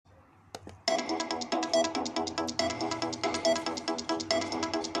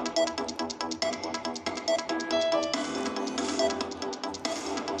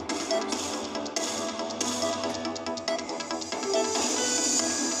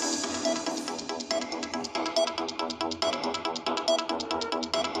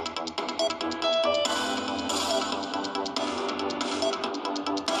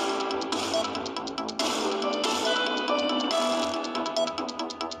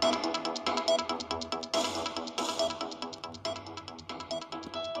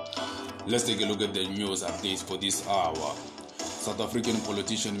Let's take a look at the news updates for this hour. South African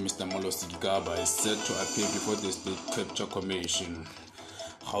politician Mr. Molosi Gigaba is set to appear before the State Capture Commission.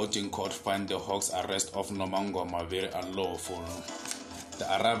 Gauteng court finds the Hawks' arrest of Nomangoma very unlawful. The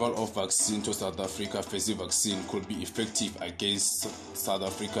arrival of vaccine to South Africa, Pfizer vaccine, could be effective against South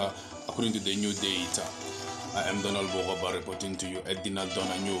Africa according to the new data. I am Donald Bogoba reporting to you at Dina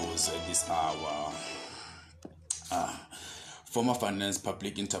Donna News at this hour. Former Finance,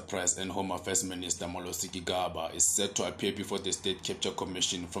 Public Enterprise and Home Affairs Minister Molosi Gigaba is set to appear before the State Capture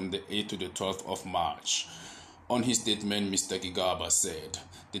Commission from the 8th to the 12th of March. On his statement, Mr. Gigaba said,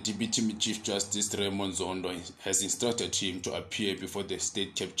 the Deputy Chief Justice Raymond Zondo has instructed him to appear before the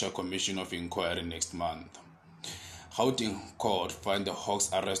State Capture Commission of Inquiry next month. Gauteng court found the Hawks'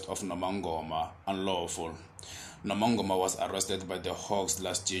 arrest of Nomangoma unlawful. Nomangoma was arrested by the Hawks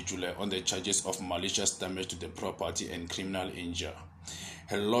last year, July, on the charges of malicious damage to the property and criminal injury.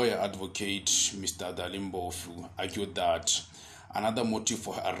 Her lawyer advocate, Mr. Dalimbofu, argued that another motive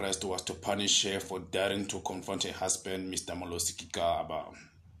for her arrest was to punish her for daring to confront her husband, Mr. Molosi Gigaba.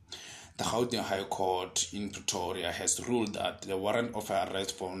 The Gauteng High Court in Pretoria has ruled that the warrant of her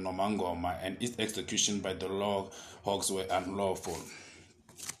arrest for Nomangoma and its execution by the law Hawks were unlawful.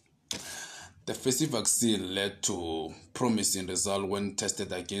 The Pfizer vaccine led to promising results when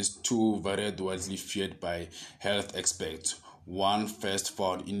tested against two variants widely feared by health experts. One first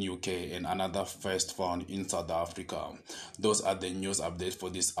found in UK and another first found in South Africa. Those are the news updates for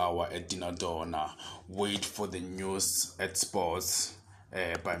this hour at Dina Donna. Wait for the news at sports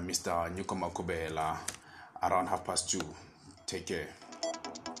by Mr. Nyukoma Kubela around 2:30. Take care.